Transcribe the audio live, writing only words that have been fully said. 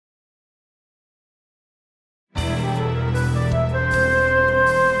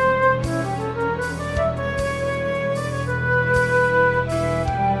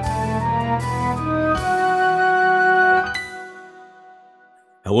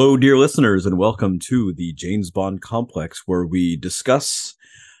Hello, dear listeners, and welcome to the James Bond Complex, where we discuss,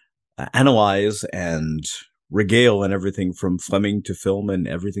 analyze, and regale on everything from Fleming to film and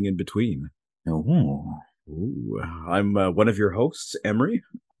everything in between. Oh, I'm one of your hosts, Emery.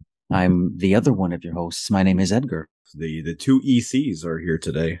 I'm the other one of your hosts. My name is Edgar. The two ECs are here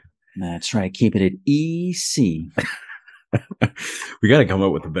today. That's right. Keep it at EC. We got to come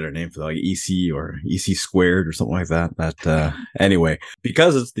up with a better name for that, like EC or EC squared or something like that. Anyway,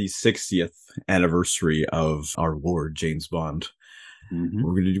 because it's the 60th anniversary of our Lord James Bond,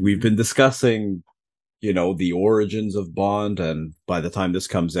 we've been discussing, the origins of Bond, and by the time this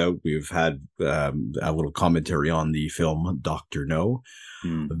comes out, we've had a little commentary on the film Dr. No,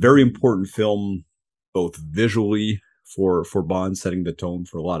 a very important film, both visually for Bond, setting the tone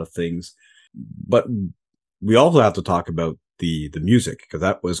for a lot of things, but we also have to talk about the music, because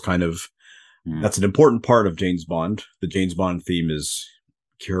that was that's an important part of James Bond. The James Bond theme is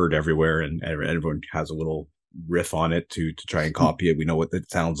heard everywhere, and everyone has a little riff on it to try and copy it. We know what it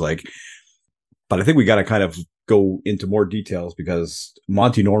sounds like. But I think we got to kind of go into more details, because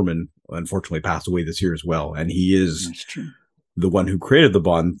Monty Norman unfortunately passed away this year as well. And he is the one who created the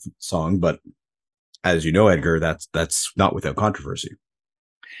Bond song. But as you know, Edgar, that's not without controversy.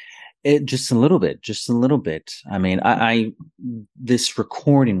 Just a little bit. I mean, this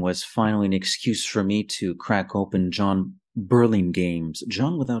recording was finally an excuse for me to crack open John Burlingame's,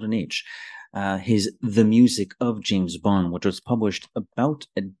 John without an H, his The Music of James Bond, which was published about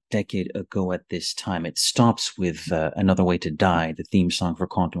a decade ago at this time. It stops with Another Way to Die, the theme song for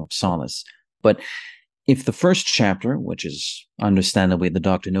Quantum of Solace. But if the first chapter, which is understandably the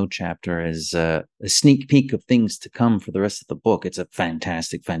Dr. No chapter, is a sneak peek of things to come for the rest of the book, it's a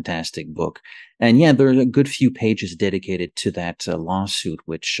fantastic, fantastic book. And yeah, there are a good few pages dedicated to that lawsuit,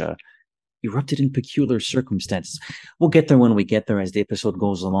 which erupted in peculiar circumstances. We'll get there when we get there as the episode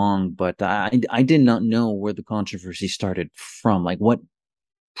goes along, but I did not know where the controversy started from. Like, what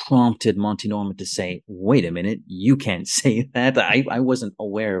prompted Monty Norman to say, wait a minute, you can't say that. I wasn't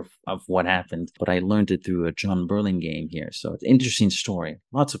aware of what happened, but I learned it through a John Burlingame here. So it's an interesting story.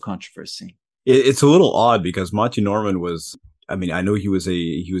 Lots of controversy. It's a little odd, because Monty Norman was, I know he was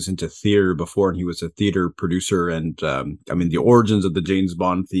into theater before, and he was a theater producer. And the origins of the James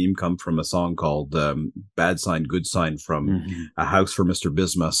Bond theme come from a song called Bad Sign, Good Sign, from A House for Mr.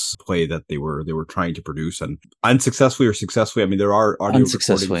 Bismuth's play that they were trying to produce, and unsuccessfully or successfully. There are audio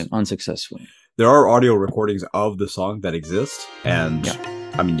Unsuccessfully. There are audio recordings of the song that exist, and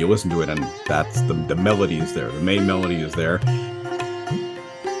you listen to it, and that's the melody is there. The main melody is there.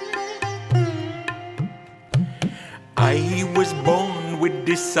 I was born with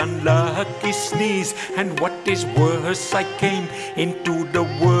this unlucky sneeze, and what is worse, I came into the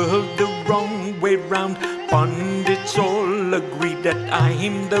world the wrong way round. Pundits all agree that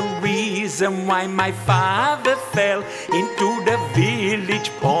I'm the reason why my father fell into the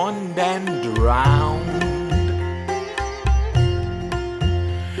village pond and drowned.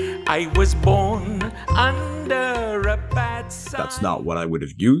 I was born under a bad sign. That's not what I would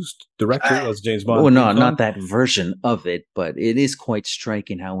have used directly as James Bond. Oh, no, not that version of it, but it is quite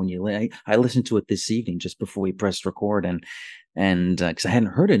striking how when you I listened to it this evening just before we pressed record, and because I hadn't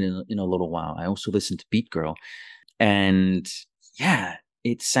heard it in a little while. I also listened to Beat Girl, and yeah,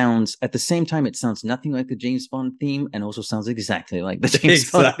 it sounds, at the same time, it sounds nothing like the James Bond theme, and also sounds exactly like the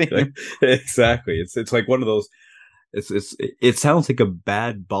James Bond theme. Exactly. It's like one of those. It sounds like a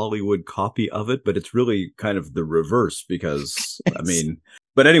bad Bollywood copy of it, but it's really kind of the reverse, because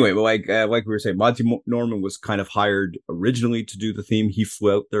but anyway, like we were saying, Monty Norman was kind of hired originally to do the theme. He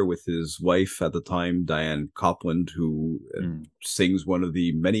flew out there with his wife at the time, Diane Copland, who sings one of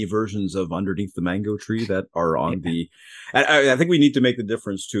the many versions of Underneath the Mango Tree that are on the. I think we need to make the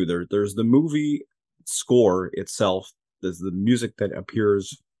difference too. There's the movie score itself. There's the music that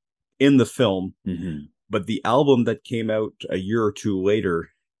appears in the film. But the album that came out a year or two later,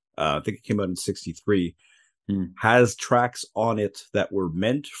 I think it came out in 1963, has tracks on it that were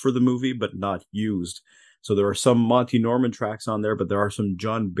meant for the movie but not used. So there are some Monty Norman tracks on there, but there are some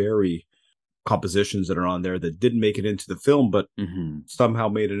John Barry compositions that are on there that didn't make it into the film, but somehow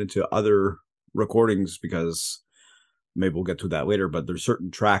made it into other recordings, because maybe we'll get to that later. But there's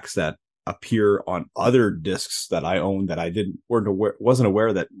certain tracks that appear on other discs that I own that I wasn't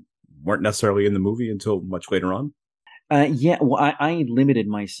aware that weren't necessarily in the movie until much later on. I limited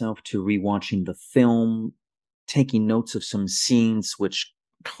myself to rewatching the film, taking notes of some scenes which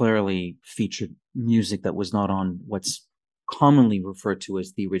clearly featured music that was not on what's commonly referred to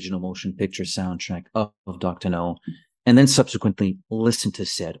as the original motion picture soundtrack of Dr. No. and then subsequently listen to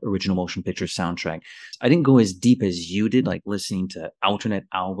said original motion picture soundtrack. I didn't go as deep as you did, like listening to alternate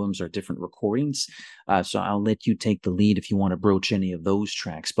albums or different recordings. So I'll let you take the lead if you want to broach any of those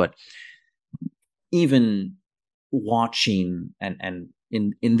tracks. But even watching and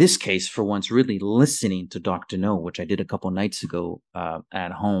in this case, for once, really listening to Dr. No, which I did a couple nights ago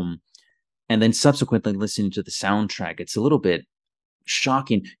at home, and then subsequently listening to the soundtrack, it's a little bit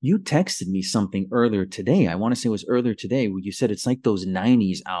shocking. You texted me something earlier today. I want to say it was earlier today where you said it's like those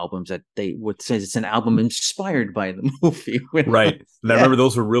 90s albums that what says it's an album inspired by the movie. Right. And I remember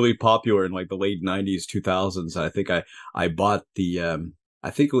those were really popular in like the late 90s, 2000s. I think I bought the I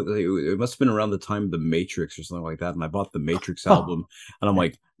think it must have been around the time of The Matrix or something like that. And I bought the Matrix album, and I'm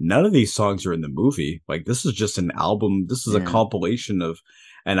like, none of these songs are in the movie. Like, this is just an album. This is a compilation of,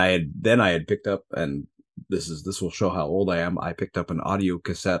 and I had picked up, and this will show how old I am. I picked up an audio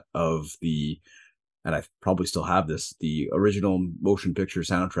cassette of and I probably still have this, the original motion picture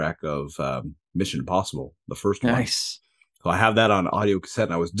soundtrack of Mission Impossible, the first one. Nice. So I have that on audio cassette,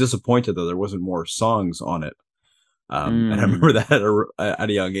 and I was disappointed that there wasn't more songs on it. And I remember that at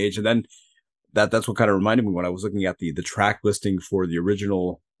a young age. And then that's what kind of reminded me when I was looking at the track listing for the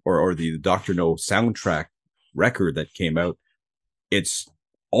original or the Dr. No soundtrack record that came out. It's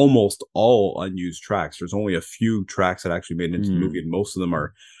almost all unused tracks. There's only a few tracks that actually made it into the movie, and most of them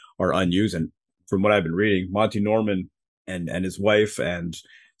are unused. And from what I've been reading, Monty Norman and his wife and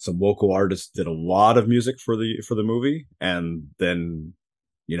some local artists did a lot of music for the movie, and then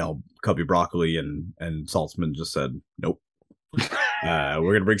Cubby Broccoli and Saltzman just said nope.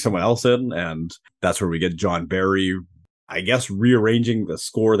 We're gonna bring someone else in, and that's where we get John Barry, I guess, rearranging the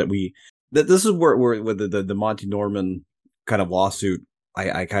score this is where the Monty Norman kind of lawsuit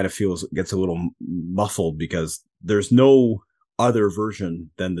I kind of feel gets a little muffled, because there's no other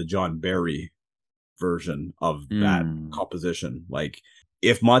version than the John Barry version of that composition. Like,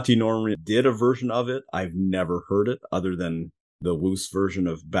 if Monty Norman did a version of it, I've never heard it other than the loose version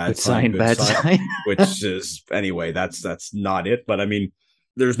of Bad Sign, which is, anyway, that's not it. But I mean,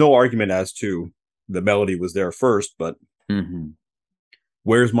 there's no argument as to the melody was there first, but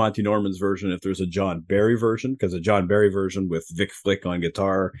where's Monty Norman's version if there's a John Barry version? Because a John Barry version with Vic Flick on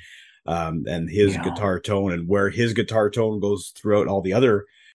guitar and his guitar tone, and where his guitar tone goes throughout all the other,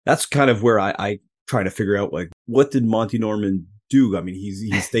 that's kind of where I try to figure out, like, what did Monty Norman do? I mean,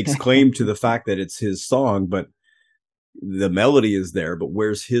 he stakes claim to the fact that it's his song, but the melody is there, but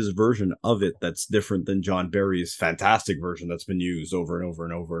where's his version of it that's different than John Barry's fantastic version that's been used over and over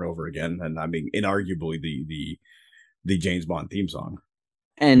and over and over again? And I mean, inarguably the James Bond theme song.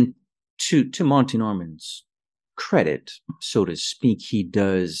 And to Monty Norman's credit, so to speak, he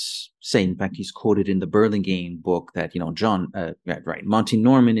does say, in fact, he's quoted in the Burlingame book that, Monty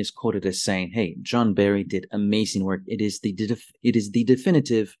Norman is quoted as saying, "Hey, John Barry did amazing work. It is the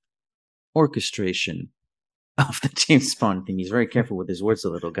definitive orchestration of the James Bond thing." He's very careful with his words,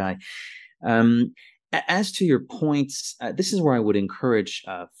 the little guy. As to your points, this is where I would encourage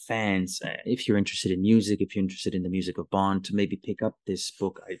fans, if you're interested in music, if you're interested in the music of Bond, to maybe pick up this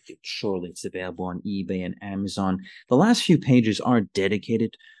book. Surely it's available on eBay and Amazon. The last few pages are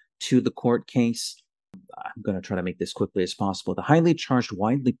dedicated to the court case. I'm going to try to make this quickly as possible. The highly charged,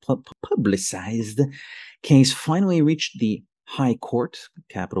 widely publicized case finally reached the High Court,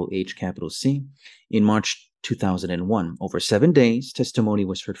 capital H, capital C, in March 2001. Over 7 days, testimony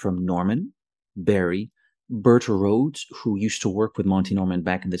was heard from Norman, Barry, Burt Rhodes, who used to work with Monty Norman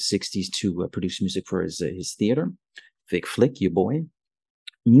back in the 60s to produce music for his theater, Vic Flick, your boy,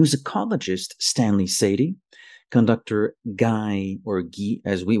 musicologist Stanley Sadie, conductor Guy, or Guy,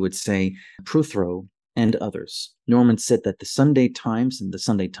 as we would say, Pruthro, and others. Norman said that the Sunday Times, and the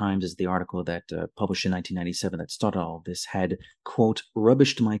Sunday Times is the article that published in 1997 that started all of this, had, quote,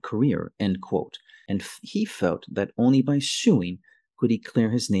 "rubbished my career," end quote. And he felt that only by suing could he clear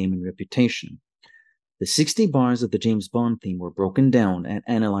his name and reputation. The 60 bars of the James Bond theme were broken down and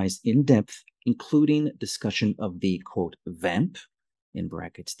analyzed in depth, including discussion of the, quote, vamp, in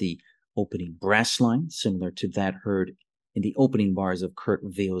brackets, the opening brass line, similar to that heard in the opening bars of Kurt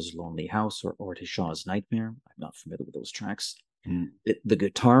Weill's Lonely House or Otis Shaw's Nightmare. I'm not familiar with those tracks. The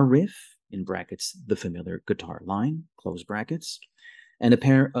guitar riff, in brackets, the familiar guitar line, close brackets, and a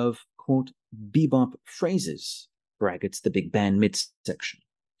pair of, quote, bebop phrases, brackets, the big band midsection.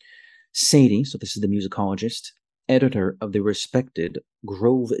 Sadie, so this is the musicologist, editor of the respected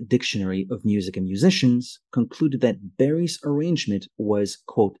Grove Dictionary of Music and Musicians, concluded that Barry's arrangement was,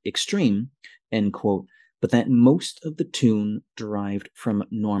 quote, extreme, end quote, but that most of the tune derived from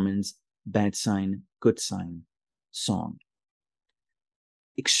Norman's Bad Sign, Good Sign song.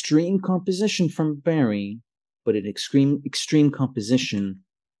 Extreme composition from Barry, but an extreme composition,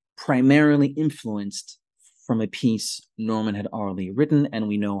 primarily influenced from a piece Norman had already written, and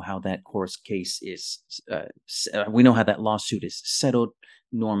we know how that we know how that lawsuit is settled.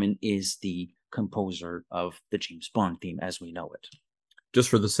 Norman is the composer of the James Bond theme as we know it. Just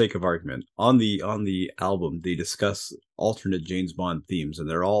for the sake of argument, on the album, they discuss alternate James Bond themes, and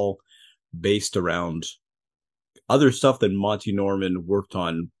they're all based around other stuff that Monty Norman worked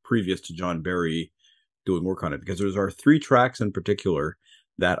on previous to John Barry doing work on it. Because there are 3 tracks in particular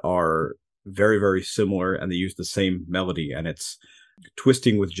that are very, very similar, and they use the same melody, and it's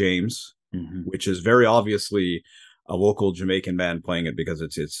Twisting with James, which is very obviously a local Jamaican band playing it because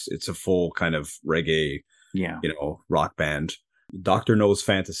it's a full kind of reggae, rock band. Dr. No's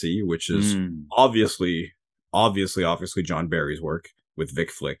Fantasy, which is obviously John Barry's work with Vic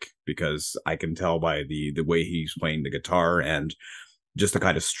Flick, because I can tell by the way he's playing the guitar and just the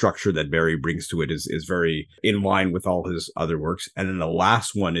kind of structure that Barry brings to it is very in line with all his other works. And then the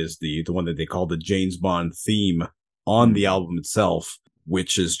last one is the one that they call the James Bond theme on the album itself,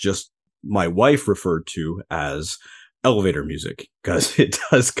 which is just my wife referred to as elevator music, because it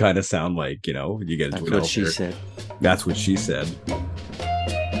does kind of sound like, you get into an elevator. That's what she said. That's what she said.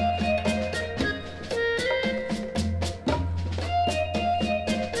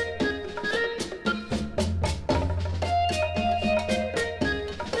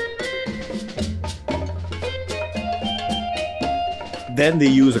 Then they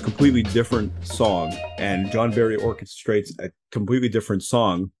use a completely different song, and John Barry orchestrates a completely different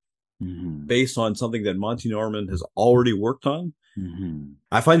song based on something that Monty Norman has already worked on.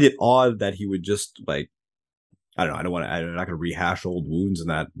 I find it odd that he would just I don't know, I'm not going to rehash old wounds and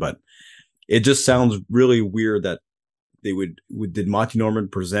that, but it just sounds really weird that did Monty Norman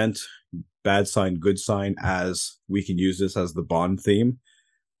present Bad Sign, Good Sign as we can use this as the Bond theme?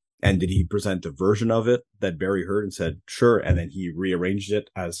 And did he present a version of it that Barry heard and said, sure, and then he rearranged it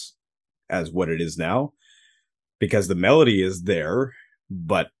as what it is now? Because the melody is there,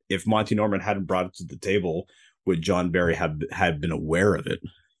 but if Monty Norman hadn't brought it to the table, would John Barry had been aware of it,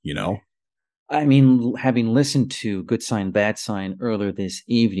 I mean, having listened to Good Sign, Bad Sign earlier this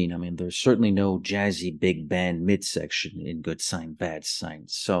evening, I mean, there's certainly no jazzy big band midsection in Good Sign, Bad Sign.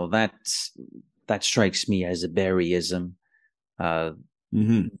 So that strikes me as a Barryism.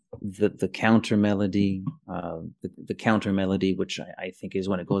 The counter melody, the counter melody, which I think is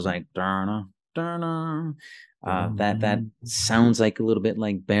when it goes like Darna, Darna, that sounds like a little bit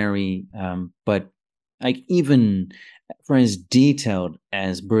like Barry, but like even for as detailed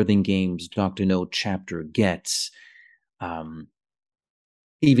as Birthing Games Dr. No chapter gets,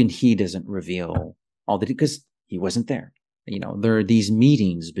 even he doesn't reveal all the, because he wasn't there. There are these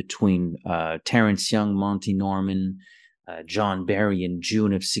meetings between Terrence Young, Monty Norman, John Barry in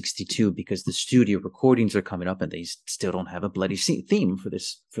June of '62, because the studio recordings are coming up and they still don't have a bloody theme for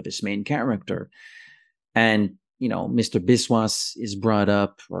this main character. And Mr. Biswas is brought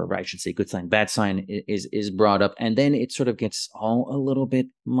up, or I should say Good Sign, Bad Sign is brought up, and then it sort of gets all a little bit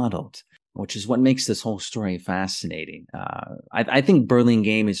muddled, which is what makes this whole story fascinating. I think Berlin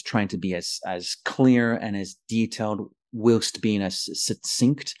Game is trying to be as clear and as detailed whilst being as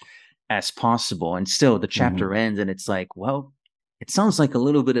succinct as possible, and still the chapter ends and it's like, well, it sounds like a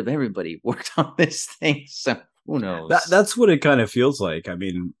little bit of everybody worked on this thing, so who knows. That's what it kind of feels like. I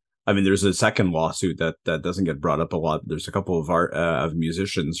mean there's a second lawsuit that doesn't get brought up a lot. There's a couple of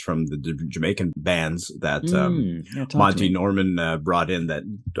musicians from the Jamaican bands that Monty Norman brought in that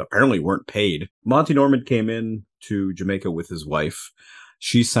apparently weren't paid. Monty Norman came in to Jamaica with his wife.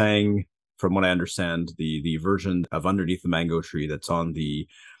 She sang, from what I understand, the version of Underneath the Mango Tree that's on the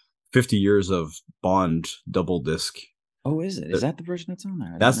 50 Years of Bond double disc. Oh, is it? Is that the version that's on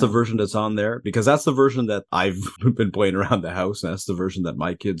there? That's the version that's on there, because that's the version that I've been playing around the house, and that's the version that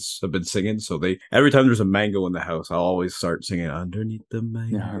my kids have been singing. So every time there's a mango in the house, I'll always start singing Underneath the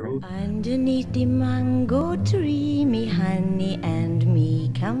Mango. Underneath the mango tree, me honey and me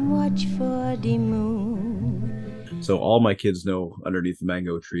come watch for the moon. So all my kids know Underneath the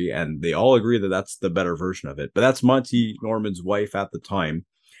Mango Tree, and they all agree that that's the better version of it. But that's Monty Norman's wife at the time.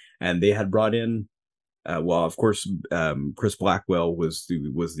 And they had brought in, of course, Chris Blackwell was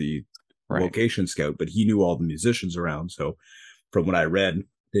the location scout, but he knew all the musicians around. So from what I read,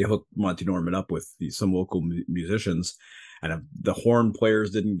 they hooked Monty Norman up with some local musicians, and the horn players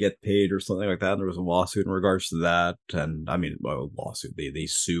didn't get paid or something like that. And there was a lawsuit in regards to that. And lawsuit, they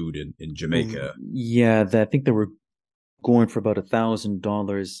sued in Jamaica. Yeah, I think they were going for about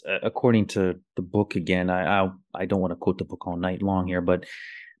 $1,000, according to the book again. I don't want to quote the book all night long here, but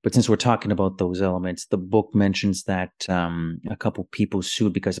But since we're talking about those elements, the book mentions that a couple people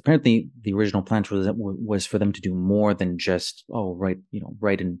sued because apparently the original plan was for them to do more than just write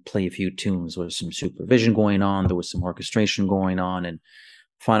and play a few tunes. There was some supervision going on, there was some orchestration going on, and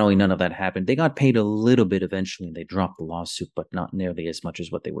finally none of that happened. They got paid a little bit eventually, and they dropped the lawsuit, but not nearly as much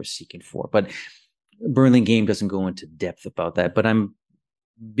as what they were seeking for. But Burlingame doesn't go into depth about that. But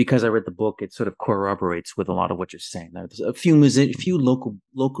because I read the book, it sort of corroborates with a lot of what you're saying. There's a few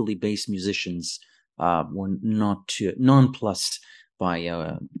locally based musicians were not too nonplussed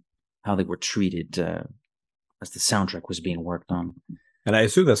by how they were treated as the soundtrack was being worked on. And I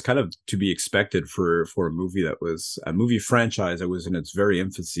assume that's kind of to be expected for a movie that was a movie franchise that was in its very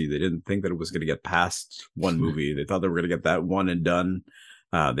infancy. They didn't think that it was going to get past one movie. They thought they were going to get that one and done.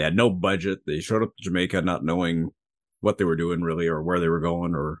 They had no budget. They showed up to Jamaica not knowing what they were doing really, or where they were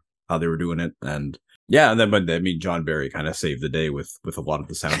going, or how they were doing it. And yeah, and then, but I mean, John Barry kind of saved the day with a lot of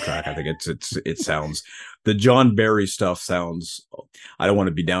the soundtrack. I think it sounds, the John Barry stuff sounds, I don't want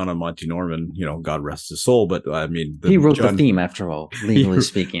to be down on Monty Norman, God rest his soul, but I mean, he wrote the theme after all, legally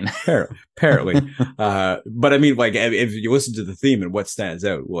speaking. Apparently. But I mean, like, if you listen to the theme and what stands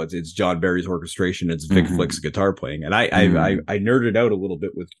out, well, it's John Barry's orchestration, it's Vic Flick's guitar playing. And I nerded out a little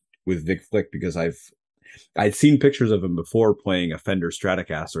bit with Vic Flick because I'd seen pictures of him before playing a Fender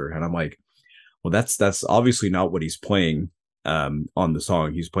Stratocaster, and I'm like, well, that's obviously not what he's playing on the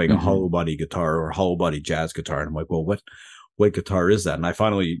song. He's playing a hollow body guitar or hollow body jazz guitar, and I'm like, well, what guitar is that? And I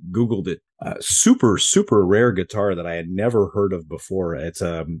finally Googled it. Super rare guitar that I had never heard of before. It's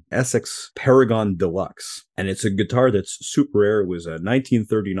a Essex Paragon Deluxe, and it's a guitar that's super rare. It was a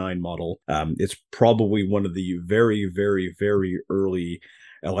 1939 model. It's probably one of the very, very, very early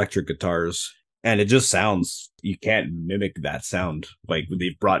electric guitars. And it just sounds, you can't mimic that sound. Like,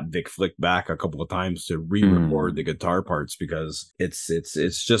 they've brought Vic Flick back a couple of times to re-record the guitar parts because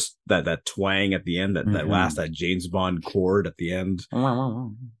it's just that twang at the end, that James Bond chord at the end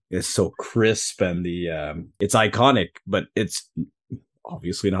is so crisp, and it's iconic, but it's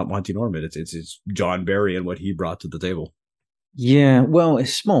obviously not Monty Norman. It's John Barry and what he brought to the table. Yeah, well,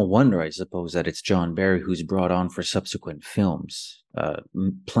 it's small wonder, I suppose, that it's John Barry who's brought on for subsequent films,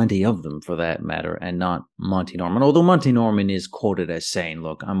 plenty of them for that matter, and not Monty Norman. Although Monty Norman is quoted as saying,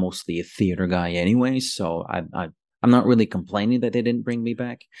 "Look, I'm mostly a theater guy anyway, so I'm not really complaining that they didn't bring me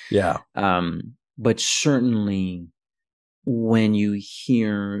back." Yeah. But certainly, when you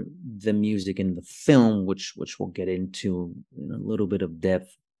hear the music in the film, which we'll get into in a little bit of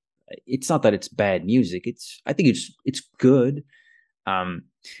depth. It's not that it's bad music. I think it's good.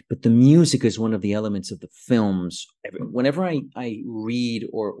 But the music is one of the elements of the films. Whenever I read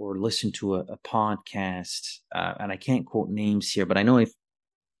or listen to a podcast, and I can't quote names here, but I know I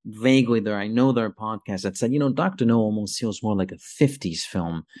know there are podcasts that said, Dr. No almost feels more like a 50s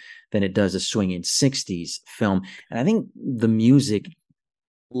film than it does a swinging 60s film. And I think the music,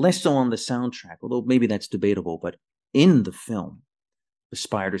 less so on the soundtrack, although maybe that's debatable, but in the film, the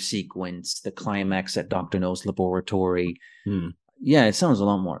spider sequence, the climax at Dr. No's laboratory. Yeah, it sounds a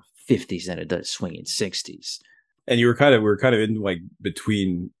lot more 50s than it does swinging 60s. And we were kind of in like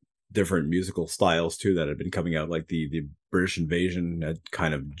between different musical styles too that had been coming out. Like the British Invasion had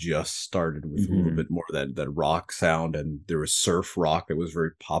kind of just started with a little bit more of that rock sound, and there was surf rock that was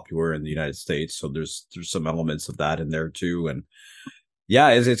very popular in the United States. So there's some elements of that in there too. And yeah,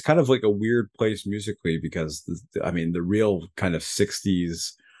 it's kind of like a weird place musically because the real kind of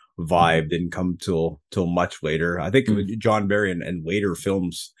 60s vibe didn't come till much later. I think John Barry and later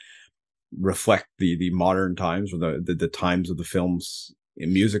films reflect the modern times or the times of the films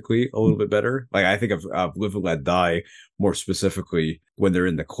musically a little bit better. Like, I think of Live and Let Die more specifically when they're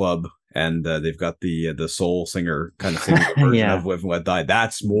in the club and they've got the soul singer kind of singing the version of Live and Let Die.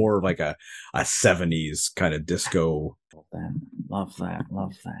 That's more like a 70s kind of disco. Love that.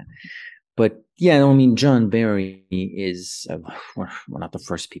 But yeah, I mean, John Barry is, we're not the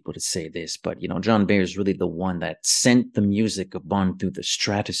first people to say this, but, John Barry is really the one that sent the music of Bond through the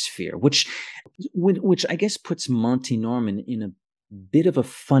stratosphere, which I guess puts Monty Norman in a bit of a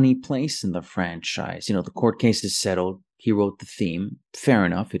funny place in the franchise. The court case is settled. He wrote the theme. Fair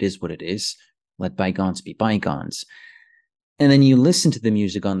enough. It is what it is. Let bygones be bygones. And then you listen to the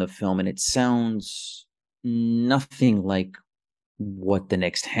music on the film and it sounds nothing like what the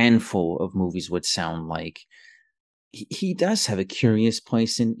next handful of movies would sound like. He does have a curious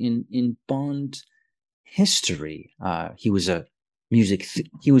place in Bond history. He was a music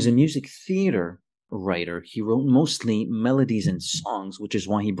theater writer. He wrote mostly melodies and songs, which is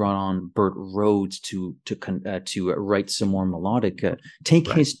why he brought on Burt Rhodes to write some more melodic,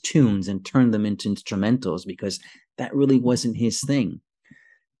 his tunes and turn them into instrumentals, because that really wasn't his thing.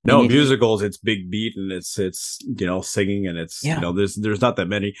 No, musicals, it's big beat and it's singing, and it's there's not that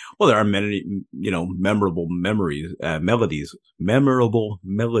many. Well, there are many memorable memorable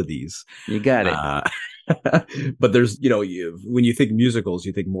melodies. You got it. But there's when you think musicals,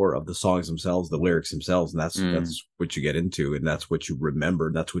 you think more of the songs themselves, the lyrics themselves, and that's what you get into, and that's what you remember,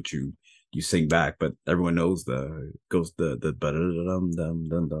 and that's what you sing back. But everyone knows the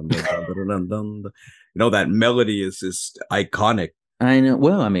that melody is iconic. I know.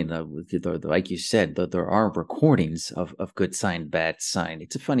 Well, I mean, like you said, there are recordings of Good Sign, Bad Sign.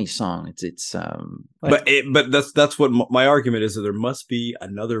 It's a funny song. But that's what my argument is, that there must be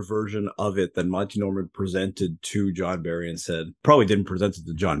another version of it that Monty Norman presented to John Barry and said, probably didn't present it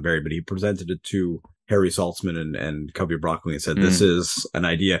to John Barry, but he presented it to Harry Saltzman and Cubby Broccoli and said, this is an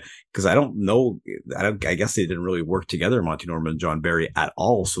idea. Because I don't know, I guess they didn't really work together, Monty Norman and John Barry, at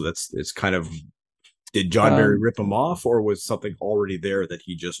all. So it's kind of, did John Barry rip him off, or was something already there that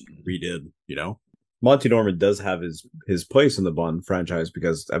he just redid? Monty Norman does have his place in the Bond franchise,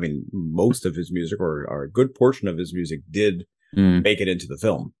 because I mean, most of his music, or a good portion of his music, did make it into the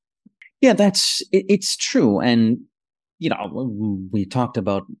film. Yeah, it's true. And we talked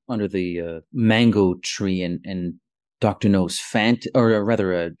about Under the Mango Tree and Dr. No's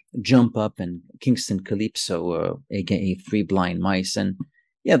Jump Up and Kingston Calypso, aka Three Blind Mice, and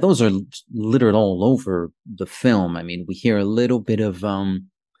yeah, those are littered all over the film. I mean, we hear a little bit of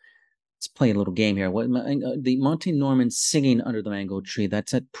let's play a little game here. The Monty Norman singing Under the Mango Tree,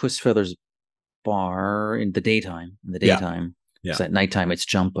 that's at Puss Feather's bar in the daytime. Yeah. So at nighttime, it's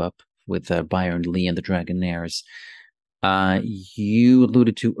Jump Up with Byron Lee and the Dragonaires. You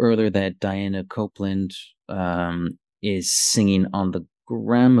alluded to earlier that Diana Copeland is singing on the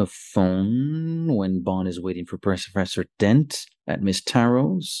gramophone when Bond is waiting for Professor Dent at Miss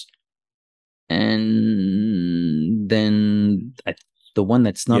Taro's. And then the one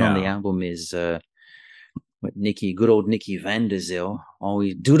that's not on the album is good old Nikki Van der Zyl,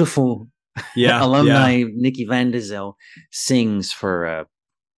 always dutiful alumni. Nikki Van der Zyl sings for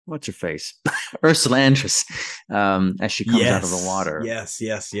what's her face, Ursula Andress, as she comes out of the water. Yes,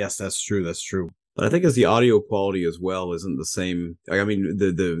 that's true. But I think as the audio quality as well isn't the same. I mean,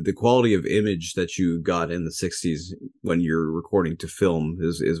 the quality of image that you got in the 60s when you're recording to film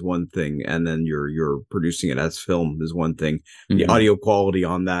is one thing, and then you're producing it as film is one thing. Mm-hmm. The audio quality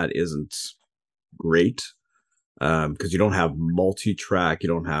on that isn't great, because you don't have multi-track. You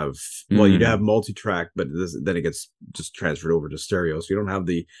don't have you do have multi-track, but then it gets just transferred over to stereo, so you don't have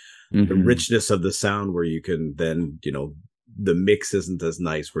the richness of the sound where you can then the mix isn't as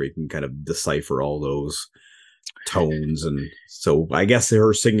nice where you can kind of decipher all those tones. And so I guess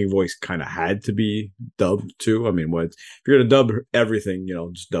her singing voice kind of had to be dubbed too. I mean, if you're going to dub everything,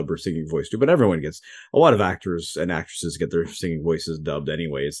 just dub her singing voice too. But everyone gets, a lot of actors and actresses get their singing voices dubbed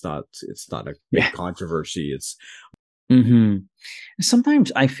anyway. It's not a big controversy. It's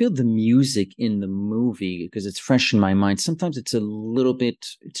Sometimes I feel the music in the movie, because it's fresh in my mind, sometimes it's a little bit,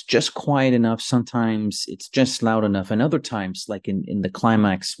 it's just quiet enough. Sometimes it's just loud enough. And other times, like in the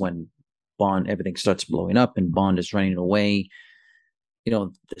climax when Bond, everything starts blowing up and Bond is running away,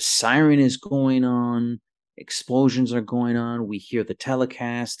 the siren is going on, explosions are going on. We hear the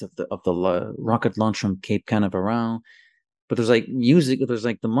telecast of the rocket launch from Cape Canaveral. But there's like music, there's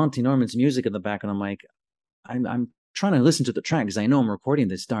like the Monty Norman's music in the back, and I'm like, I'm trying to listen to the track because I know I'm recording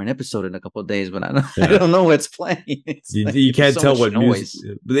this darn episode in a couple of days, but I don't know what's playing. You can't tell what noise.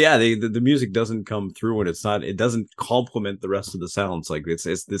 Music. But the music doesn't come through when it's not. It doesn't complement the rest of the sounds. Like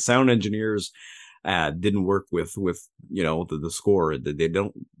it's the sound engineers didn't work with the score. They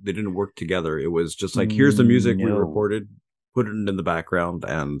didn't work together. It was just like, here's the music we recorded, put it in the background,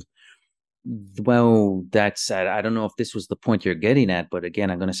 and. Well, that's I don't know if this was the point you're getting at, but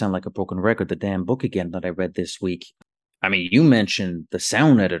again, I'm going to sound like a broken record. The damn book again that I read this week. I mean, you mentioned the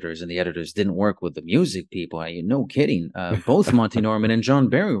sound editors, and the editors didn't work with the music people. No kidding. Both Monty Norman and John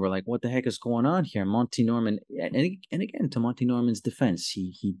Barry were like, "What the heck is going on here?" Monty Norman, and again, to Monty Norman's defense,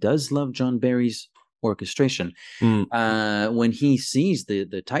 he does love John Barry's orchestration. When he sees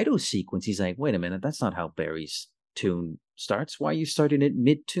the title sequence, he's like, "Wait a minute, that's not how Barry's tune starts. Why are you starting it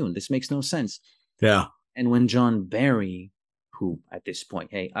mid-tune? This makes no sense." Yeah. And when John Barry, who at this point,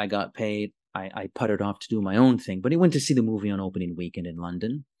 hey, I got paid, I puttered off to do my own thing, but he went to see the movie on opening weekend in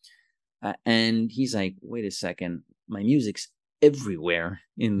London, and he's like, wait a second, my music's everywhere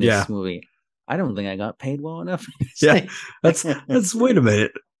in this movie. I don't think I got paid well enough. That's wait a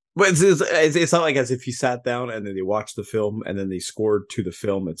minute. But it's not like as if he sat down and then they watched the film and then they scored to the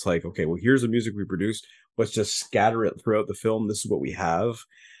film. It's like, okay, well, here's the music we produced. let's just scatter it throughout the film. This is what we have.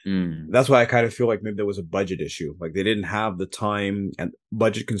 Mm. That's why I kind of feel like maybe there was a budget issue. Like they didn't have the time, and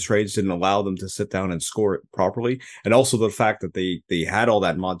budget constraints didn't allow them to sit down and score it properly. And also the fact that they had all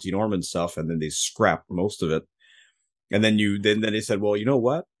that Monty Norman stuff and then they scrapped most of it. And then then they said, well, you know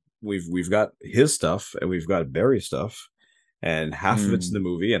what? We've got his stuff and we've got Barry's stuff, and half of it's in the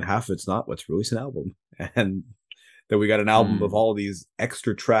movie and half of it's not. Let's release an album. And then we got an album of all these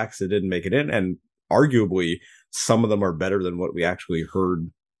extra tracks that didn't make it in, and arguably some of them are better than what we actually heard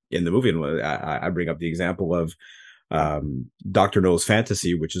in the movie. And I bring up the example of Dr. No's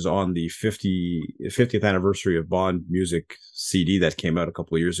Fantasy, which is on the 50th anniversary of Bond music CD that came out a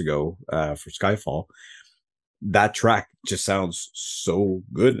couple of years ago for Skyfall. That track just sounds so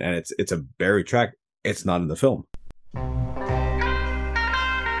good, and it's a Barry track. It's not in the film.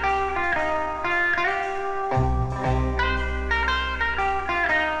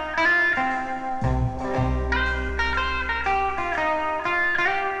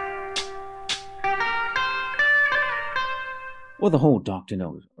 Well, the whole Dr.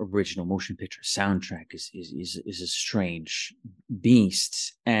 No original motion picture soundtrack is a strange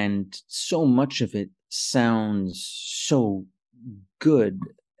beast, and so much of it sounds so good.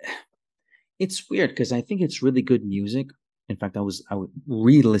 It's weird because I think it's really good music. In fact, I was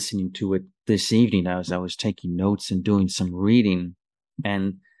re-listening to it this evening as I was taking notes and doing some reading,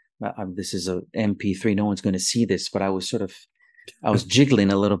 and this is a MP3. No one's going to see this, but I was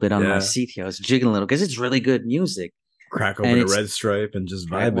jiggling a little bit on my seat here. I was jiggling a little because it's really good music. Crack open a red stripe and just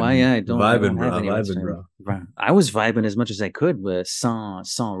vibing. I don't have any red stripe. I was vibing as much as I could with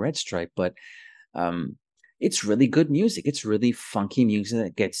sans red stripe, but it's really good music. It's really funky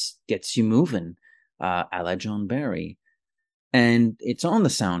music that gets you moving, a la John Barry. And it's on the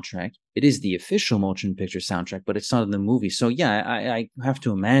soundtrack. It is the official motion picture soundtrack, but it's not in the movie. So yeah, I have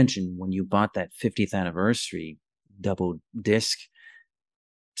to imagine when you bought that 50th anniversary double disc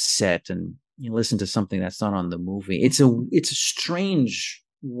set and you listen to something that's not on the movie. It's a strange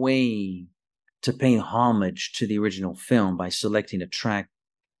way to pay homage to the original film by selecting a track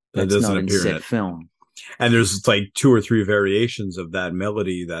that's not in said film. And there's like 2 or 3 variations of that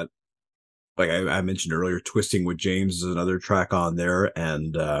melody that, like I mentioned earlier, Twisting with James is another track on there,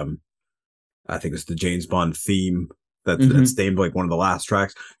 and I think it's the James Bond theme that's named like one of the last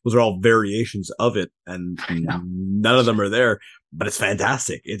tracks. Those are all variations of it, and none of them are there, but it's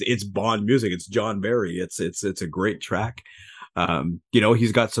fantastic. It's Bond music. It's John Barry. It's a great track.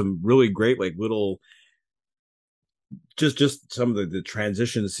 He's got some really great like little just some of the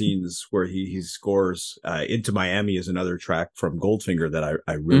transition scenes where he scores. Into Miami is another track from Goldfinger that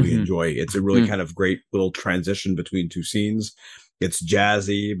I really enjoy. It's a really kind of great little transition between 2 scenes. It's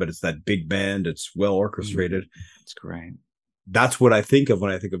jazzy, but it's that big band. It's well orchestrated. It's great. That's what I think of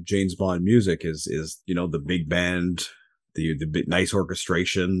when I think of James Bond music is the big band, the nice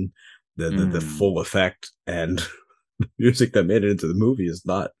orchestration, the full effect, and the music that made it into the movie is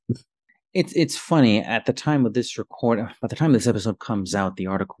not. It's funny, at the time of this by the time this episode comes out, the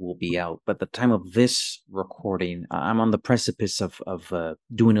article will be out. But at the time of this recording, I'm on the precipice of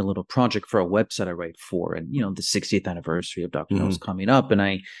doing a little project for a website I write for, and the 60th anniversary of Dr. No's coming up,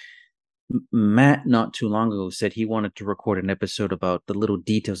 and Matt not too long ago said he wanted to record an episode about the little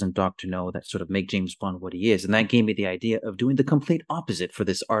details in Dr. No that sort of make James Bond what he is, and that gave me the idea of doing the complete opposite for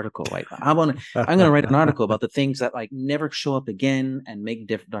this article. Like, I'm going to write an article about the things that like never show up again and make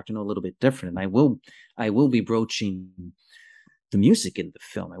Dr. No a little bit different. And I will be broaching the music in the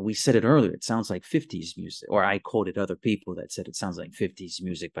film. And we said it earlier; it sounds like 50s music, or I quoted other people that said it sounds like 50s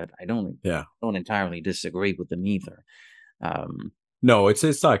music, but I don't entirely disagree with them either. No,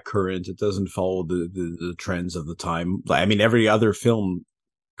 it's not current. It doesn't follow the trends of the time. I mean, every other film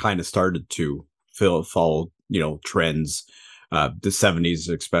kind of started to follow, trends. The 70s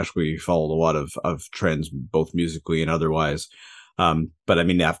especially followed a lot of trends, both musically and otherwise. But I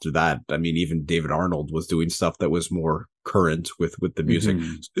mean, after that, I mean, even David Arnold was doing stuff that was more current with the music,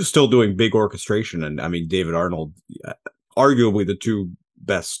 still doing big orchestration. And I mean, David Arnold, arguably the 2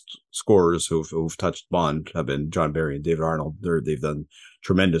 best scorers who've touched Bond have been John Barry and David Arnold. They've done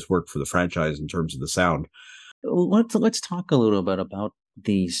tremendous work for the franchise in terms of the sound. Let's talk a little bit about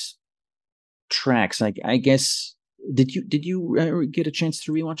these tracks. I guess did you get a chance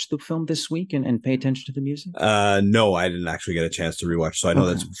to rewatch the film this week and pay attention to the music? No, I didn't actually get a chance to rewatch, so I know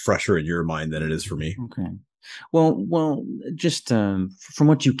that's fresher in your mind than it is for me. Okay. Well, just from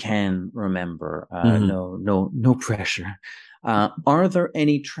what you can remember, no pressure. Are there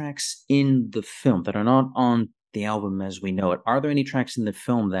any tracks in the film that are not on the album as we know it? Are there any tracks in the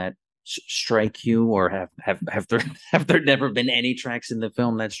film that strike you, or have there have there never been any tracks in the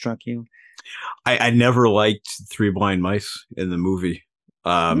film that struck you? I never liked Three Blind Mice in the movie.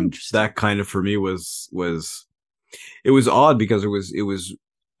 Interesting. That kind of for me was it was odd because it was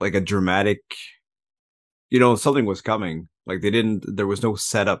like a dramatic, something was coming. Like there was no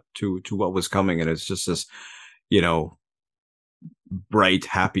setup to what was coming, and it's just this, you know, bright,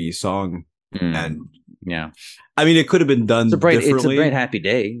 happy song. Mm, And yeah, I mean, it could have been done it's a bright differently. happy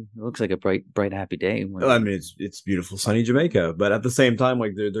day. It looks like a bright happy day. I mean, it's beautiful, sunny Jamaica, but at the same time,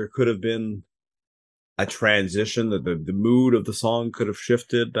 like there could have been a transition that the mood of the song could have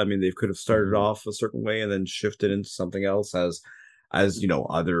shifted. I mean, they could have started Mhm. off a certain way and then shifted into something else as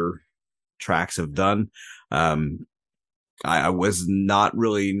other tracks have done. Um, I was not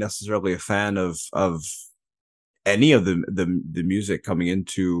really necessarily a fan of any of the music coming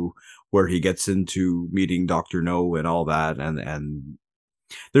into where he gets into meeting Dr. No and all that, and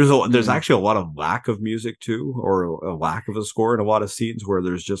there's Mm. actually a lot of lack of music too, or a lack of a score in a lot of scenes where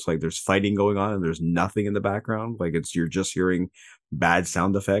there's just like there's fighting going on and there's nothing in the background. Like you're just hearing bad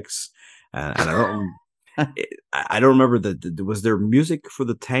sound effects, and I don't remember was there music for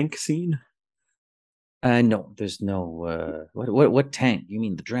the tank scene? No, there's no. What tank? You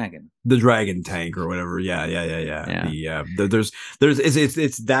mean the dragon? The dragon tank or whatever. Yeah. Yeah. There's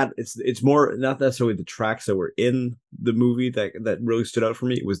it's more not necessarily the tracks that were in the movie that really stood out for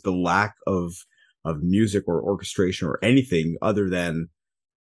me. It was the lack of music or orchestration or anything other than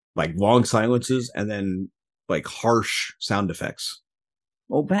like long silences and then like harsh sound effects.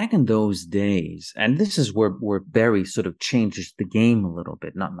 Well, back in those days, and this is where Barry sort of changes the game a little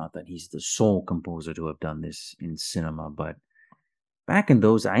bit. Not that he's the sole composer to have done this in cinema, but back in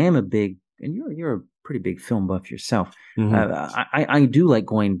those, I am a big, and you're a pretty big film buff yourself. Mm-hmm. I do like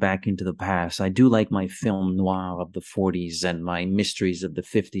going back into the past. I do like my film noir of the 40s and my mysteries of the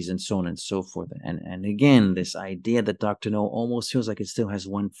 50s and so on and so forth. And again, this idea that Doctor No almost feels like it still has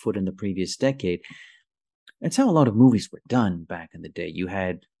one foot in the previous decade. It's how a lot of movies were done back in the day. You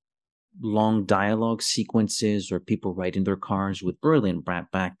had long dialogue sequences or people riding their cars with brilliant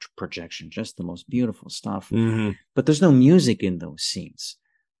back projection, just the most beautiful stuff. Mm-hmm. But there's no music in those scenes.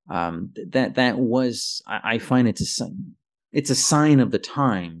 That was I find it's a sign of the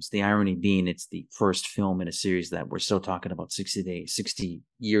times. The irony being it's the first film in a series that we're still talking about 60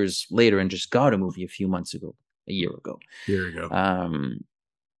 years later, and just got a movie a year ago. Here we go.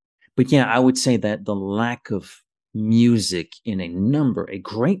 But yeah, I would say that the lack of music in a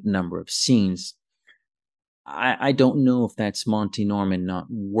great number of scenes, I don't know if that's Monty Norman not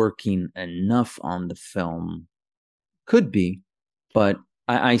working enough on the film. Could be, but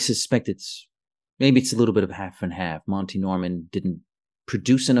I suspect maybe it's a little bit of half and half. Monty Norman didn't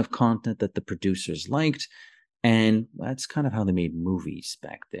produce enough content that the producers liked, and that's kind of how they made movies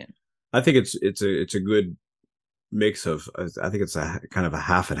back then. I think it's a good mix of, I think it's a kind of a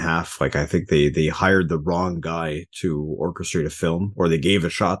half and half. Like I think they hired the wrong guy to orchestrate a film, or they gave a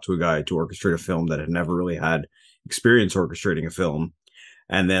shot to a guy to orchestrate a film that had never really had experience orchestrating a film,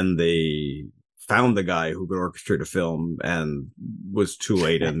 and then they found the guy who could orchestrate a film and was too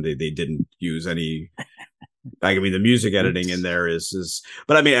late, and they didn't use any. I mean, the music editing in there is,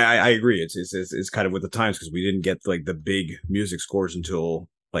 but I mean, I agree. It's kind of with the times because we didn't get like the big music scores until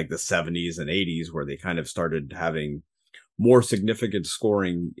like the 70s and 80s, where they kind of started having more significant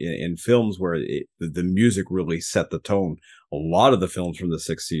scoring in films where the music really set the tone. A lot of the films from the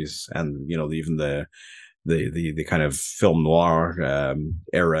 60s and, even the kind of film noir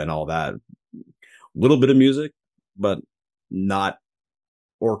era and all that, little bit of music, but not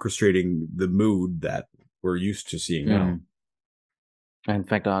orchestrating the mood that we're used to seeing now. In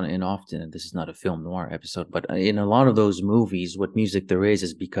fact, often, this is not a film noir episode, but in a lot of those movies, what music there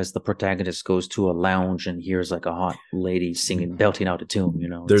is because the protagonist goes to a lounge and hears like a hot lady singing, belting out a tune.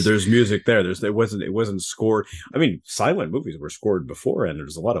 There's music there. It wasn't scored. I mean, silent movies were scored before, and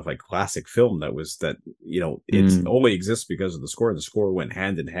there's a lot of like classic film it only exists because of the score. The score went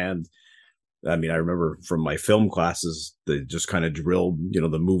hand in hand. I mean, I remember from my film classes, they just kind of drilled,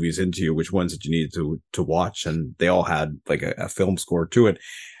 the movies into you, which ones that you needed to watch. And they all had like a film score to it.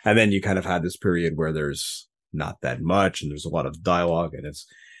 And then you kind of had this period where there's not that much and there's a lot of dialogue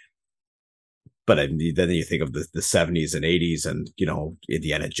but then you think of the 70s and 80s and,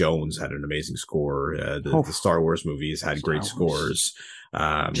 Indiana Jones had an amazing score. The Star Wars movies had great scores.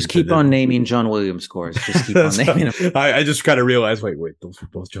 Just keep on naming John Williams scores. Just keep on naming them. I just kind of realized, wait, those were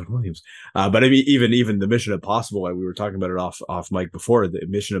both John Williams. But I mean, even the Mission Impossible, we were talking about it off mic before. The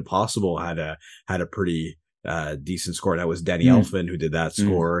Mission Impossible had a pretty decent score. That was Danny Elfman who did that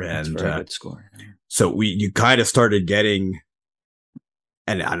score, That's and a very good score. So you kind of started getting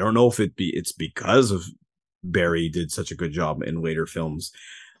and I don't know if it's because of Barry did such a good job in later films,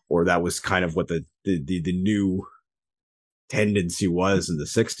 or that was kind of what the new tendency was in the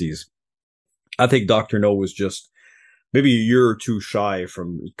 60s. I think Dr. No was just maybe a year or two shy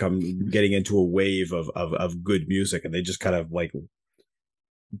from getting into a wave of good music, and they just kind of like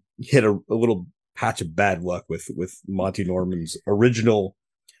hit a little patch of bad luck with Monty Norman's original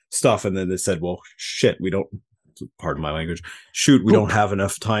stuff, and then they said, well, shit, we don't, pardon my language, shoot, we don't have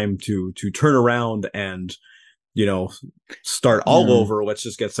enough time to turn around and, you know, start all over. Let's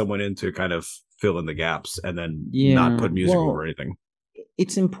just get someone in to kind of fill in the gaps and then not put music over anything.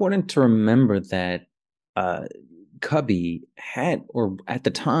 It's important to remember that Cubby had, or at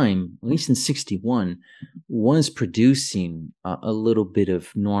the time, at least in 61, was producing a little bit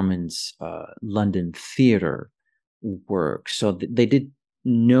of Norman's London theater work. So they did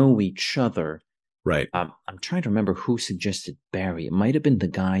know each other. Right. I'm trying to remember who suggested Barry. It might have been the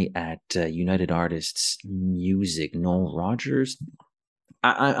guy at United Artists Music, Noel Rogers.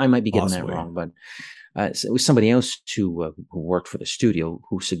 I might be getting that wrong, but so it was somebody else who worked for the studio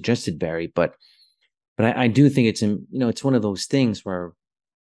who suggested Barry. But I do think it's one of those things where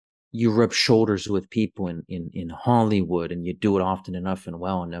you rub shoulders with people in Hollywood, and you do it often enough and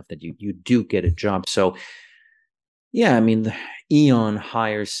well enough that you do get a job. So yeah, I mean, Eon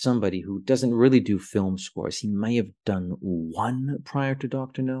hires somebody who doesn't really do film scores. He may have done one prior to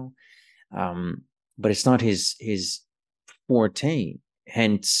Dr. No, but it's not his forte.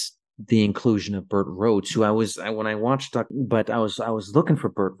 Hence the inclusion of Burt Rhodes, who I was looking for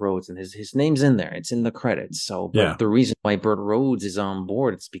Burt Rhodes, and his name's in there. It's in the credits. So, but the reason why Burt Rhodes is on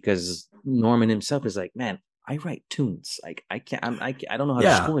board, it's because Norman himself is like, man, I write tunes. Like I don't know how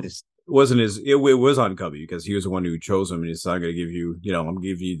to score this. It wasn't it was on Cubby because he was the one who chose him, and he said, I'm going to give you, I'm going to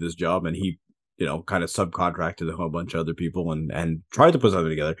give you this job. And he, kind of subcontracted a whole bunch of other people and tried to put something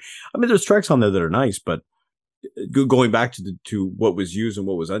together. I mean, there's tracks on there that are nice, but going back to what was used and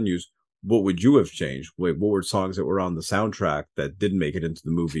what was unused, what would you have changed? What were songs that were on the soundtrack that didn't make it into the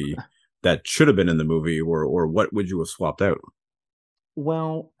movie that should have been in the movie, or what would you have swapped out?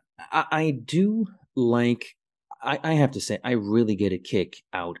 Well, I do like, I have to say, I really get a kick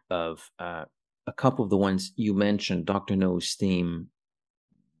out of a couple of the ones you mentioned. Dr. No's theme,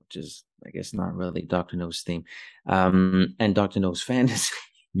 which is, I guess, not really Dr. No's theme, and Dr. No's Fantasy.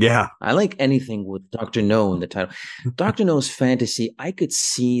 Yeah. I like anything with Dr. No in the title. Dr. No's Fantasy, I could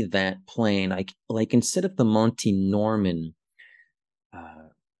see that playing, like instead of the Monty Norman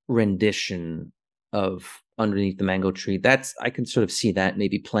rendition of Underneath the Mango Tree, I can sort of see that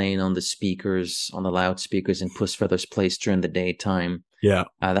maybe playing on the speakers, on the loudspeakers in Puss Feather's Place during the daytime. Yeah.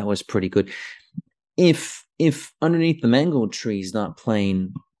 That was pretty good. If Underneath the Mango Tree is not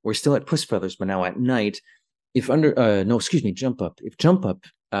playing, we're still at Puss Feathers, but now at night. If Jump Up. If Jump Up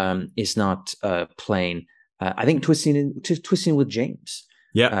is not playing, I think Twisting with James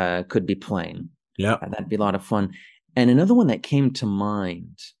could be playing. Yeah. That'd be a lot of fun. And another one that came to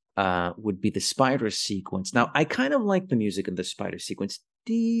mind would be the spider sequence. Now, I kind of like the music in the spider sequence.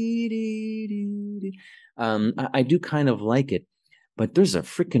 I do kind of like it, but there's a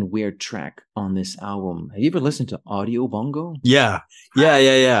freaking weird track on this album. Have you ever listened to Audio Bongo? Yeah.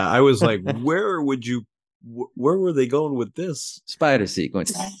 I was like, where were they going with this spider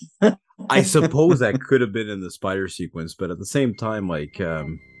sequence? I suppose that could have been in the spider sequence, but at the same time, like,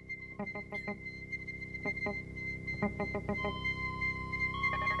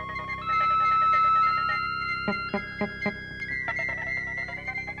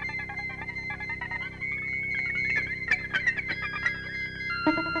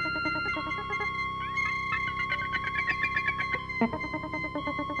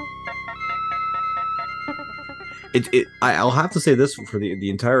 I'll have to say this for the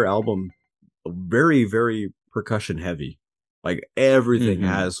entire album, very, very percussion heavy. Like everything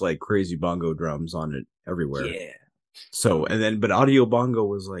has like crazy bongo drums on it everywhere. Yeah. So, but Audio Bongo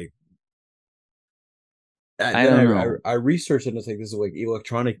was like, I don't know. I researched it and it's like, this is like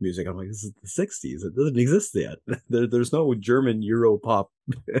electronic music. I'm like, this is the 60s. It doesn't exist yet. There's no German Euro pop.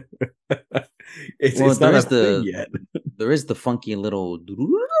 it's not a thing yet. There is the funky little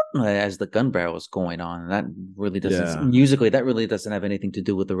as the gun barrels going on. That really doesn't musically. That really doesn't have anything to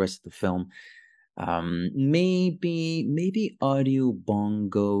do with the rest of the film. Maybe Audio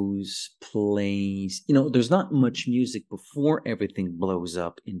Bongos plays. There's not much music before everything blows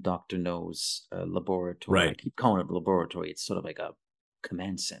up in Dr. No's laboratory. Right. I keep calling it a laboratory. It's sort of like a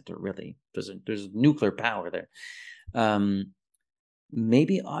command center. Really, there's nuclear power there.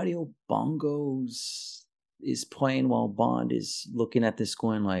 Maybe Audio Bongos is playing while Bond is looking at this,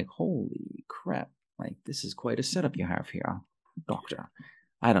 going like, "Holy crap! Like this is quite a setup you have here." Doctor.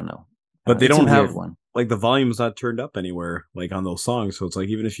 I don't know. But they It's a don't weird have one. like the volume's not turned up anywhere like on those songs. So it's like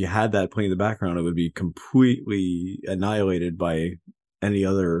even if you had that playing in the background, it would be completely annihilated by any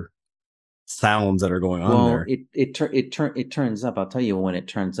other sounds that are going on Well, there. it turns up. I'll tell you when it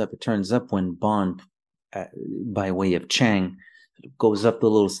turns up. It turns up when Bond, by way of Chang, goes up the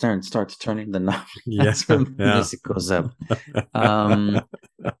little stair and starts turning the knob. Yeah, That's when the yeah. music goes up.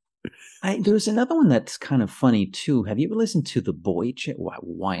 There's another one that's kind of funny too. Have you ever listened to The Boy Chase?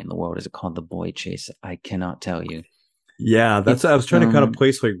 Why in the world is it called The Boy Chase? I cannot tell you. Yeah, that's I It's was trying to kind of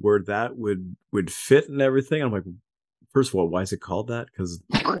place like where that would fit and everything. I'm like, first of all, why is it called that? Because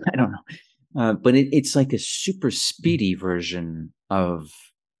I don't know. But it's like a super speedy version of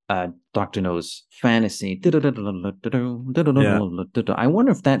Dr. No's Fantasy. I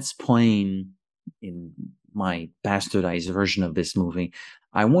wonder if that's playing in my bastardized version of this movie.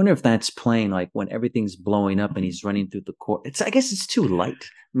 I wonder if that's playing like when everything's blowing up and he's running through the court. I guess it's too light,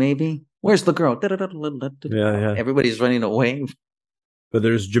 maybe. Where's the girl? yeah. Everybody's running away. But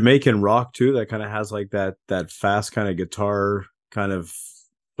there's Jamaican rock too that kind of has like that fast kind of guitar kind of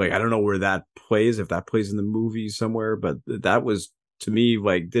like I don't know where that plays, if that plays in the movie somewhere, but that was to me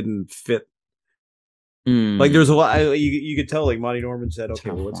like didn't fit. Like there's a lot you could tell like Monty Norman said, okay,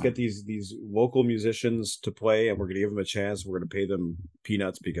 well let's get these local musicians to play and we're gonna give them a chance. We're gonna pay them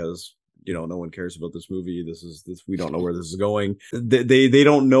peanuts because no one cares about this movie. This we don't know where this is going. They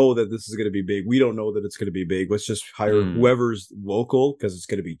don't know that this is going to be big. We don't know that it's going to be big. Let's just hire whoever's local because it's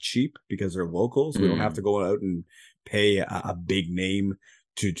going to be cheap because they're locals. We don't have to go out and pay a big name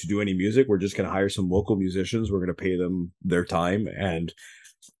to do any music. We're just going to hire some local musicians. We're going to pay them their time and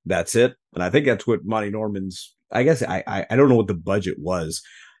that's it. And I think that's what Monty Norman's, I guess I don't know what the budget was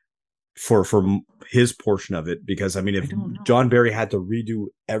for his portion of it, because I mean if John Barry had to redo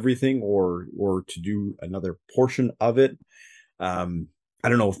everything or to do another portion of it, I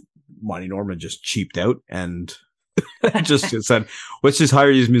don't know if Monty Norman just cheaped out and just said let's just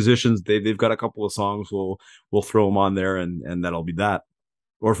hire these musicians, they've got a couple of songs, we'll throw them on there and that'll be that.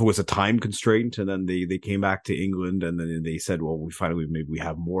 Or if it was a time constraint and then they came back to England and then they said, well, maybe we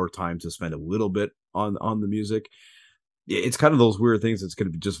have more time to spend a little bit on the music. It's kind of those weird things that's going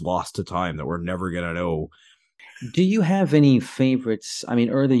to be just lost to time that we're never going to know. Do you have any favorites? I mean,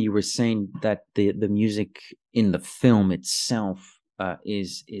 earlier you were saying that the music in the film itself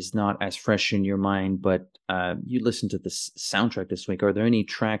is not as fresh in your mind, but you listened to the soundtrack this week. Are there any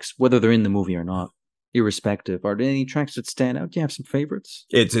tracks, whether they're in the movie or not, irrespective, are there any tracks that stand out? Do you have some favorites?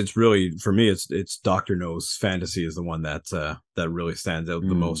 It's really, for me, it's Dr. No's Fantasy is the one that really stands out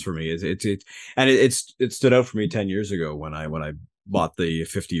the most for me. It stood out for me 10 years ago when I bought the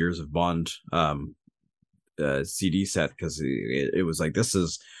 50 Years of Bond CD set, because it was like, this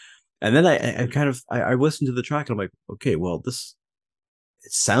is, and then I listened to the track and I'm like, okay, well it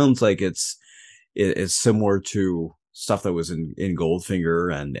sounds like it's similar to stuff that was in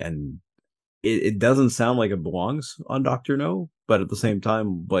Goldfinger and it doesn't sound like it belongs on Dr. No, but at the same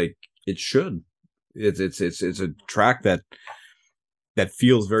time, like it should. It's a track that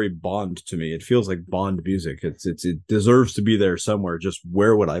feels very Bond to me. It feels like Bond music. It deserves to be there somewhere. Just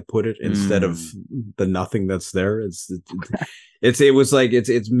where would I put it instead of the nothing that's there? It was like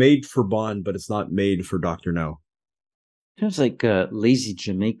it's made for Bond, but it's not made for Dr. No. Sounds like lazy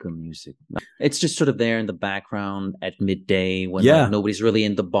Jamaica music. It's just sort of there in the background at midday when like, nobody's really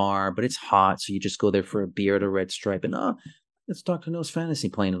in the bar, but it's hot, so you just go there for a beer at a Red Stripe, and it's Dr. No's Fantasy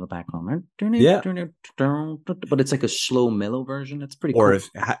playing in the background. Yeah, but it's like a slow, mellow version. That's pretty cool. Or if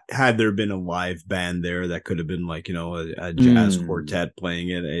had there been a live band there, that could have been like a jazz quartet playing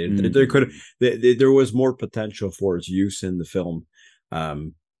it. There was more potential for its use in the film.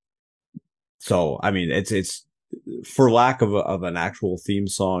 So I mean, it's for lack of an actual theme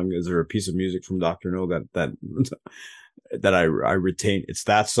song, is there a piece of music from Dr. No that I retain? It's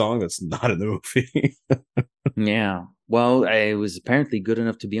that song that's not in the movie. Yeah. Well, it was apparently good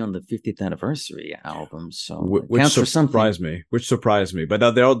enough to be on the 50th anniversary album, so which surprised me. But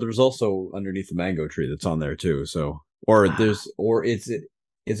there's also Underneath the Mango Tree that's on there too. So,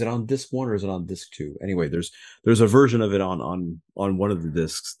 is it on disc 1 or is it on disc 2? Anyway, there's a version of it on one of the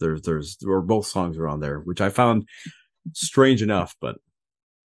discs. Or both songs are on there, which I found strange enough. But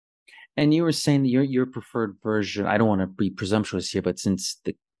and you were saying that your preferred version. I don't want to be presumptuous here, but since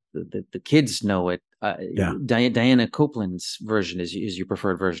the kids know it, Diana Copeland's version is your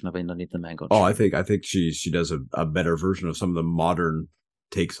preferred version of Underneath the Mango Tree. Oh, I think she does a better version of some of the modern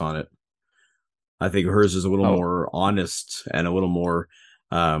takes on it. I think hers is a little more honest and a little more.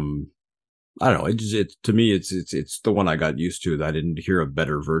 I don't know. To me, it's the one I got used to. I didn't hear a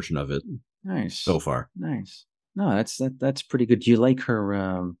better version of it. Nice so far. Nice. No, that's pretty good. Do you like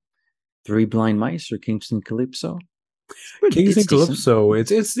her Three Blind Mice or Kingston Calypso? Kings It's and decent. Calypso,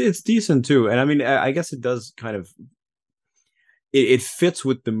 it's decent too, and I mean, I guess it does kind of it fits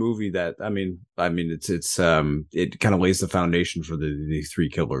with the movie. That it's it kind of lays the foundation for the three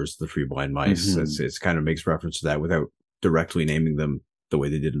killers, the three blind mice. Hmm. It's kind of makes reference to that without directly naming them the way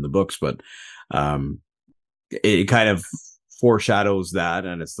they did in the books, but um, it kind of foreshadows that,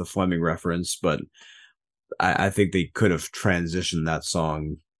 and it's the Fleming reference. But I think they could have transitioned that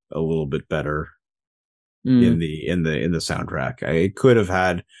song a little bit better in Mm, the soundtrack. It could have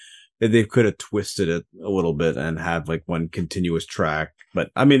had they could have twisted it a little bit and had like one continuous track.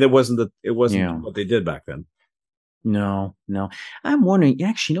 But I mean, it wasn't yeah. what they did back then. No, no. I'm wondering,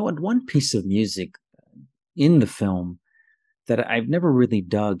 actually, you know what? One piece of music in the film that I've never really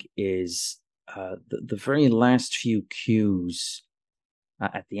dug is the very last few cues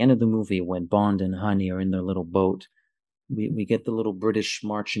at the end of the movie when Bond and Honey are in their little boat. We get the little British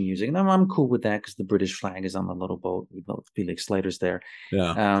marching music, and I'm cool with that because the British flag is on the little boat. We both Felix Leiter's there.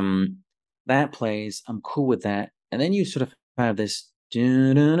 Yeah. Um, that plays. I'm cool with that, and then you sort of have this.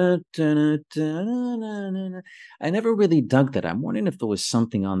 I never really dug that. I'm wondering if there was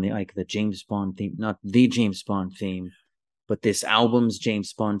something on the James Bond theme, not the James Bond theme, but this album's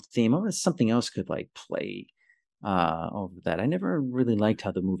James Bond theme. Oh, something else could like play over that. I never really liked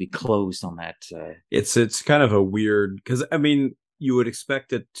how the movie closed on that. It's kind of a weird because I mean you would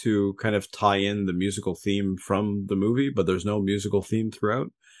expect it to kind of tie in the musical theme from the movie, but there's no musical theme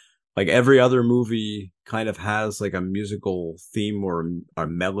throughout. Like every other movie kind of has like a musical theme or a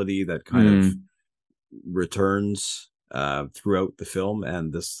melody that kind of Mm, returns throughout the film,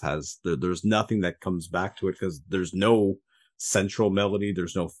 and this has there's nothing that comes back to it because there's no central melody,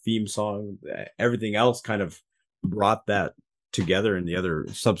 there's no theme song. Everything else kind of brought that together in the other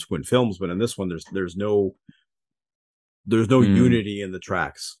subsequent films, but in this one there's no mm, unity in the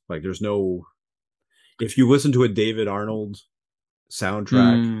tracks. Like there's no if you listen to a David Arnold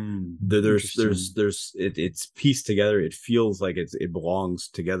soundtrack, interesting. it's pieced together. It feels like it belongs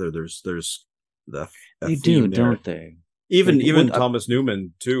together. There's the a They do, theme there. don't they? Even What? Thomas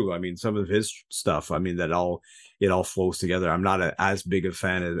Newman too. I mean, some of his stuff. I mean, it all flows together. I'm not as big a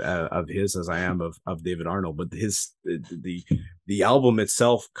fan of his as I am of David Arnold, but the album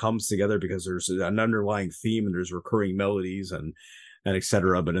itself comes together because there's an underlying theme and there's recurring melodies and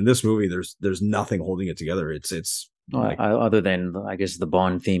etc. But in this movie, there's nothing holding it together. It's like Other than I guess the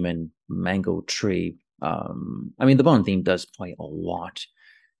Bond theme and Mango Tree. I mean, the Bond theme does play a lot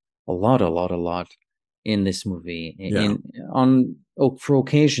in this movie. yeah, For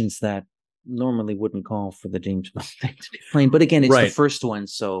occasions that normally wouldn't call for the James Bond thing to be playing. But again, it's the right. first one,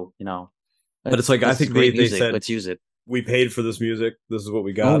 so But it's like I this is think great they music. said Let's use it. we paid for this music. This is what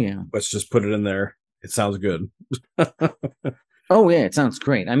we Oh got. yeah. Let's just put it in there. It sounds good. Oh yeah, it sounds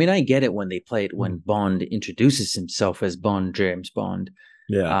great. I mean, I get it when they play it when Bond introduces himself as Bond James Bond.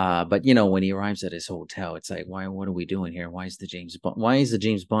 Yeah, But when he arrives at his hotel, it's like, why? What are we doing here? Why is the James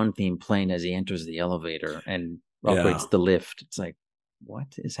Bond theme playing as he enters the elevator and yeah. operates the lift? It's like, what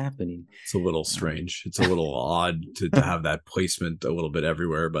is happening? It's a little Uh, strange. It's a little odd to have that placement a little bit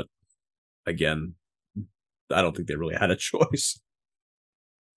everywhere, but again, I don't think they really had a choice.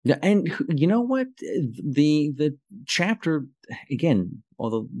 Yeah, and you know what? The chapter again,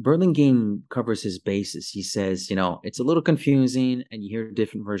 although Burlingame covers his bases, he says, it's a little confusing, and you hear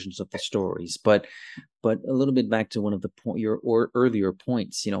different versions of the stories. But a little bit back to one of the earlier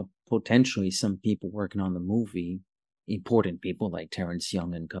points, potentially some people working on the movie, important people like Terrence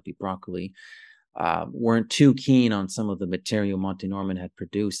Young and Cubby Broccoli, weren't too keen on some of the material Monty Norman had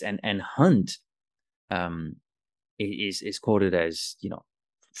produced, and Hunt um, is quoted as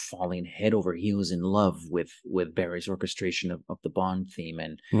falling head over heels in love with Barry's orchestration of the Bond theme.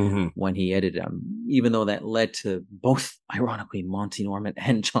 And Mm-hmm. when he edited even though that led to both, ironically, Monty Norman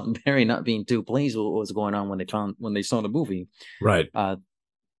and John Barry not being too pleased with what was going on when they saw the movie. Right.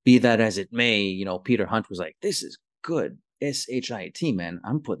 Be that as it may, Peter Hunt was like, "This is good, SHIT, man.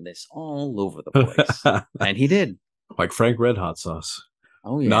 I'm putting this all over the place," and he did. Like Frank Red Hot Sauce.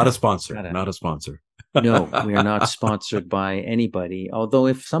 Oh Not a yeah, sponsor. gotta. Not a sponsor. No, we are not sponsored by anybody. Although,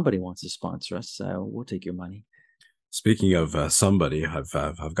 if somebody wants to sponsor us, we'll take your money. Speaking of somebody, I've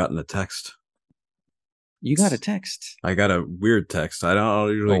gotten a text. You got a text. I got a weird text. I don't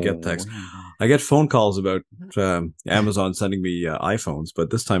usually get Oh, text. I get phone calls about Amazon sending me iPhones, but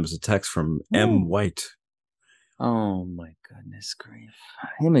this time it's a text from M. White. Oh my goodness grief!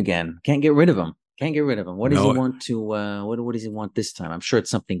 Him again. Can't get rid of him. Can't get rid of him. What does he No, want to? What does he want this time? I'm sure it's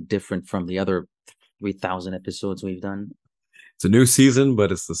something different from the other 3,000 episodes we've done. it's a new season,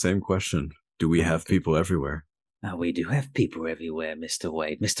 but it's the same question. Do we Oh, have good. people everywhere? We do have people everywhere, Mr.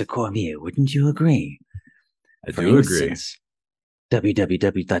 White. Mr. Cormier, wouldn't you agree? I do agree.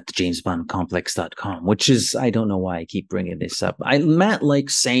 www.thejamesbondcomplex.com, which is, I don't know why I keep bringing this up. Matt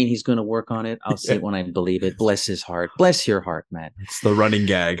likes saying he's going to work on it. I'll see it when I believe it. Bless his heart. Bless your heart, Matt. It's the running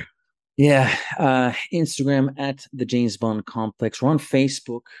gag. Yeah. Instagram at the James Bond Complex. We're on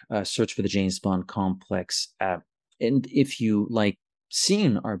Facebook. Search for the James Bond Complex. And if you like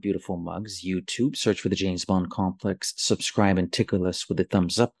seeing our beautiful mugs, YouTube, search for the James Bond Complex. Subscribe and tickle us with the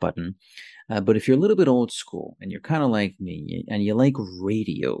thumbs up button. But if you're a little bit old school and you're kind of like me and you like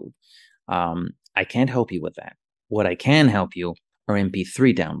radio, I can't help you with that. What I can help you are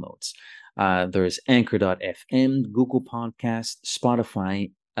MP3 downloads. There's Anchor.fm, Google Podcast,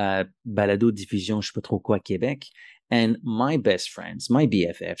 Spotify, Balado Diffusion, je sais pas trop quoi, Québec, and my best friends, my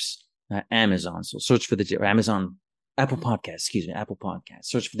BFFs, Amazon. So search for Amazon, Apple Podcast.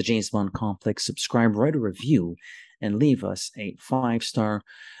 Search for the James Bond Complex, subscribe, write a review, and leave us a 5-star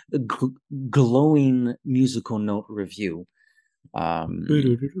glowing musical note review. I'm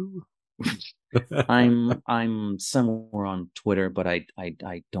somewhere on Twitter, but I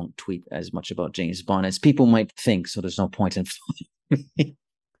don't tweet as much about James Bond as people might think, so there's no point in following me.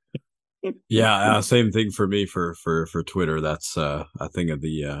 Yeah, same thing for me for Twitter. That's a thing of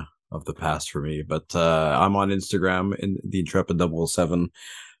the past for me. But I'm on Instagram in the Intrepid 007.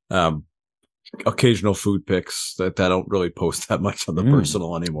 Occasional food pics that I don't really post that much on the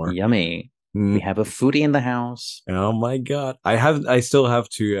personal anymore. Yummy. We have a foodie in the house. Oh my god! I still have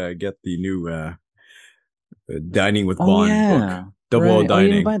to get the new Dining with Bond book. Double O Dining. Oh, you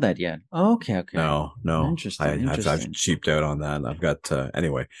didn't buy that yet? Oh, okay. No. Interesting. I've cheaped out on that. I've got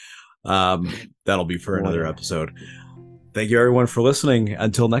anyway. That'll be for another episode. Thank you everyone for listening.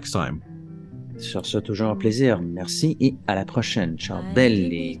 Until next time. Sur ce, toujours un plaisir. Merci et à la prochaine. Ciao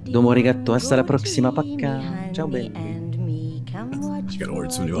belli. Domo arigato. Hasta la prossima pacca. Ciao belli. Gotta learn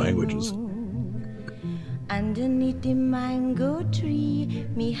some new languages. Underneath the mango tree,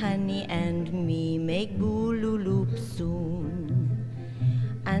 me honey and me make boolooloop soon.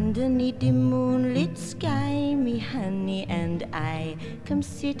 Underneath the moonlit sky, me honey and I come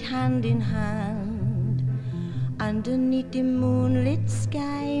sit hand in hand. Underneath the moonlit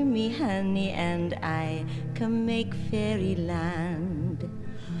sky, me honey and I come make fairyland.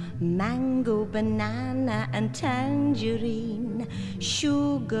 Mango, banana and tangerine,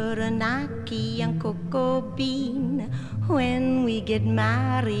 sugar and ackee and cocoa bean. When we get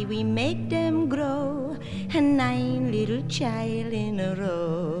married, we make them grow, and 9 little child in a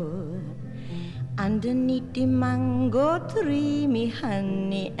row. Underneath the mango tree, me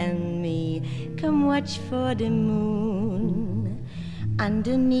honey and me come watch for the moon.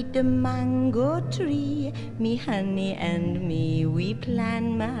 Underneath the mango tree, me honey and me, we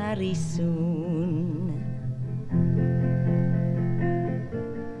plan marry soon.